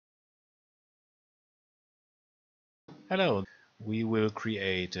Hello, we will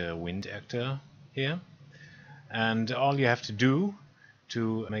create a wind actor here, and all you have to do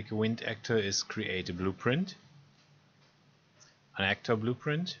to make a wind actor is create a blueprint, an actor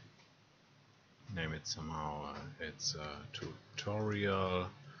blueprint. Name it somehow, it's a tutorial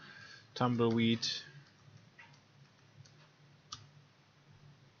tumbleweed.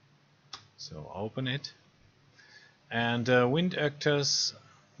 So open it. And wind actors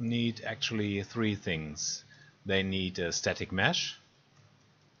need actually three things. They need a static mesh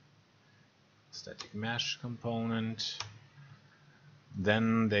component.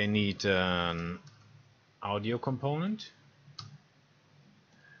 Then they need an audio component.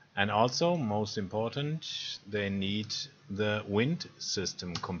 And also, most important, they need the wind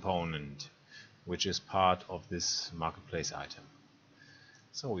system component, which is part of this marketplace item.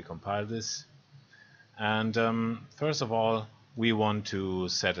 So we compile this. And first of all, we want to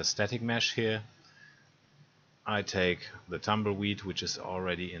set a static mesh here. I take the tumbleweed, which is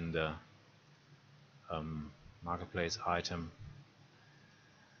already in the marketplace item,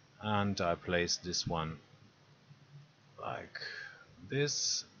 and I place this one like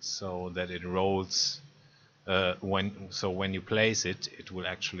this, so that it rolls. When you place it, it will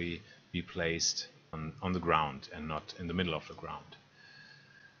actually be placed on the ground and not in the middle of the ground.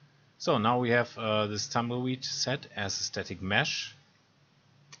 So now we have this tumbleweed set as a static mesh.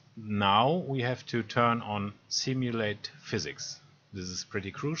 Now we have to turn on simulate physics. This is pretty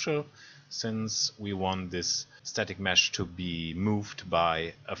crucial, since we want this static mesh to be moved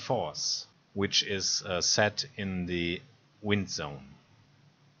by a force, which is set in the wind zone.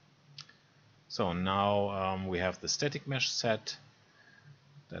 So now we have the static mesh set.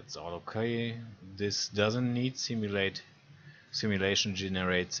 That's all okay. This doesn't need simulate. Simulation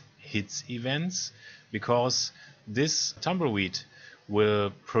generates hits events, because this tumbleweed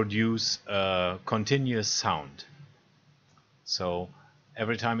will produce a continuous sound. So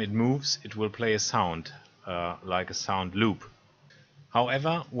every time it moves, it will play a sound, like a sound loop.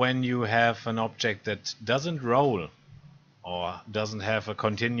 However, when you have an object that doesn't roll or doesn't have a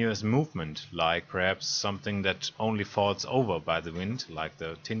continuous movement, like perhaps something that only falls over by the wind, like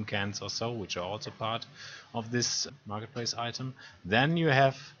the tin cans or so, which are also part of this marketplace item, then you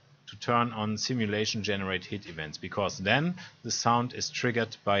have to turn on simulation generate hit events, because then the sound is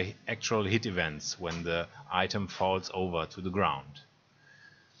triggered by actual hit events when the item falls over to the ground.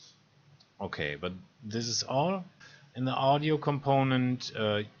 Okay, but this is all. In the audio component,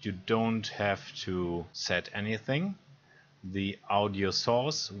 you don't have to set anything. The audio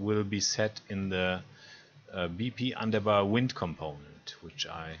source will be set in the BP underbar wind component, which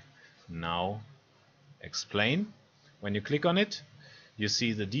I now explain. When you click on it, you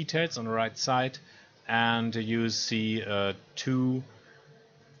see the details on the right side, and you see two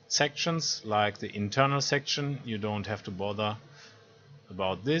sections, like the internal section. You don't have to bother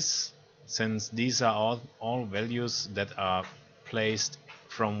about this, since these are all values that are placed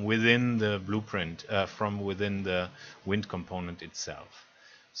from within the blueprint, from within the wind component itself.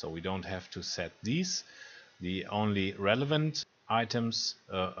 So we don't have to set these. The only relevant items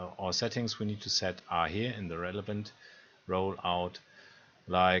or settings we need to set are here in the relevant rollout,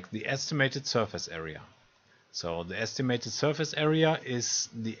 like the estimated surface area. So the estimated surface area is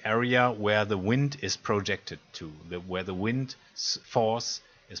the area where the wind is projected to, where the wind force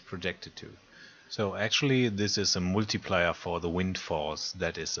is projected to. So actually this is a multiplier for the wind force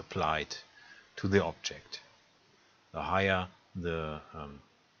that is applied to the object. The higher the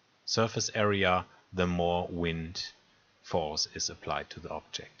surface area, the more wind force is applied to the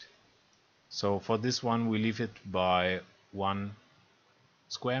object. So for this one we leave it by 1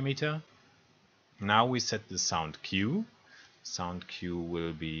 square meter. Now we set the sound Q. Sound Q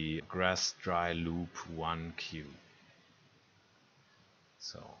will be grass dry loop 1Q.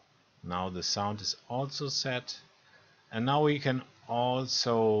 So now the sound is also set, and now we can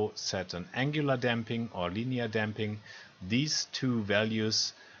also set an angular damping or linear damping. These two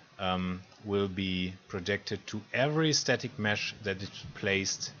values will be projected to every static mesh that is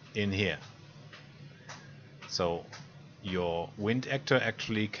placed in here. So your wind actor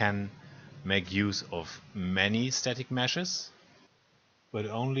actually can make use of many static meshes, but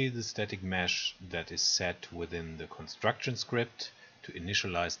only the static mesh that is set within the construction script to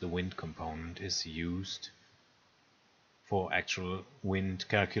initialize the wind component is used for actual wind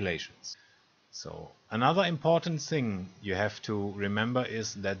calculations. So another important thing you have to remember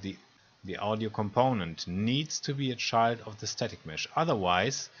is that the audio component needs to be a child of the static mesh.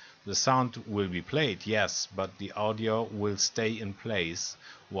 Otherwise the sound will be played, yes, but the audio will stay in place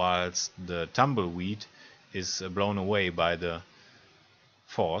whilst the tumbleweed is blown away by the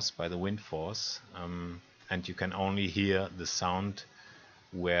force, by the wind force, and you can only hear the sound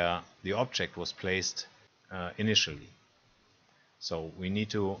where the object was placed initially. So we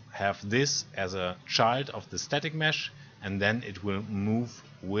need to have this as a child of the static mesh, and then it will move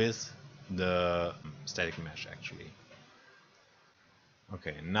with the static mesh actually.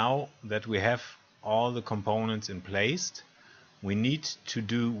 Okay, now that we have all the components in place, we need to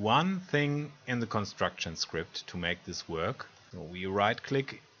do one thing in the construction script to make this work. So we right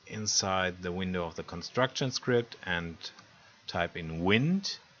click inside the window of the construction script and type in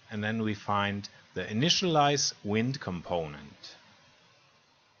wind, and then we find the initialize wind component.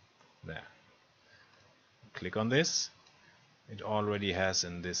 There. Click on this. It already has,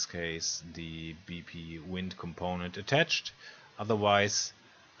 in this case, the BP wind component attached. Otherwise,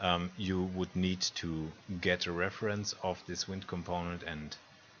 you would need to get a reference of this wind component and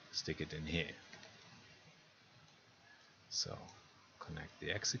stick it in here. So connect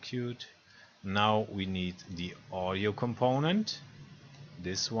the execute. Now we need the audio component.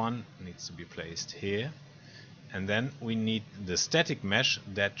 This one needs to be placed here. And then we need the static mesh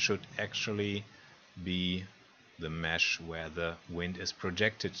that should actually be the mesh where the wind is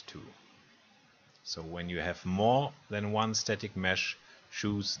projected to. So when you have more than one static mesh,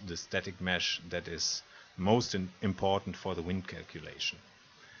 choose the static mesh that is most important for the wind calculation.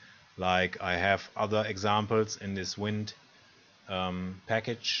 Like I have other examples in this wind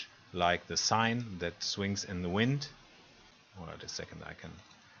package, like the sign that swings in the wind. Wait a second, I can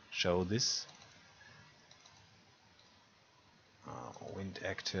show this. Wind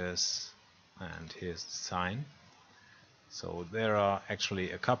actors, and here's the sign. So there are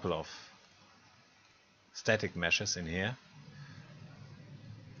actually a couple of static meshes in here,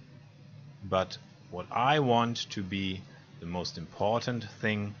 but what I want to be the most important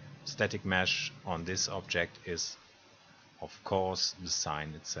thing, static mesh on this object, is of course the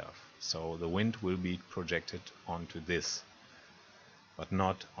sign itself. So the wind will be projected onto this, but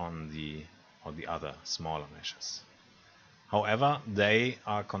not on the other smaller meshes. However, they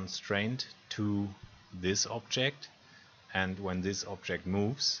are constrained to this object, and when this object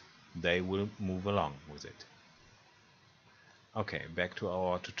moves, they will move along with it. Okay, back to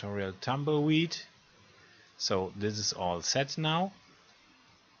our tutorial tumbleweed. So this is all set now.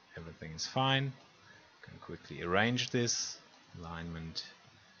 Everything is fine. You can quickly arrange this. Alignment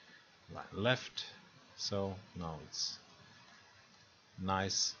right left. So now it's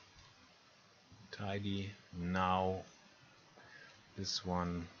nice, tidy. Now this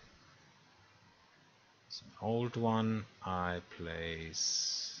one is an old one. I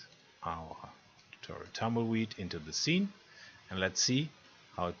place our tutorial tumbleweed into the scene, and let's see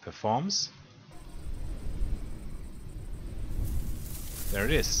how it performs. There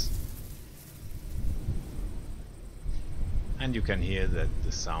it is. And you can hear that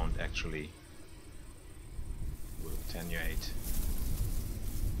the sound actually will attenuate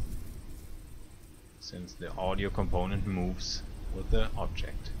since the audio component moves with the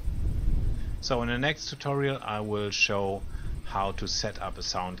object. So in the next tutorial I will show how to set up a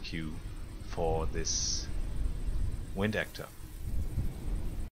sound cue for this wind actor.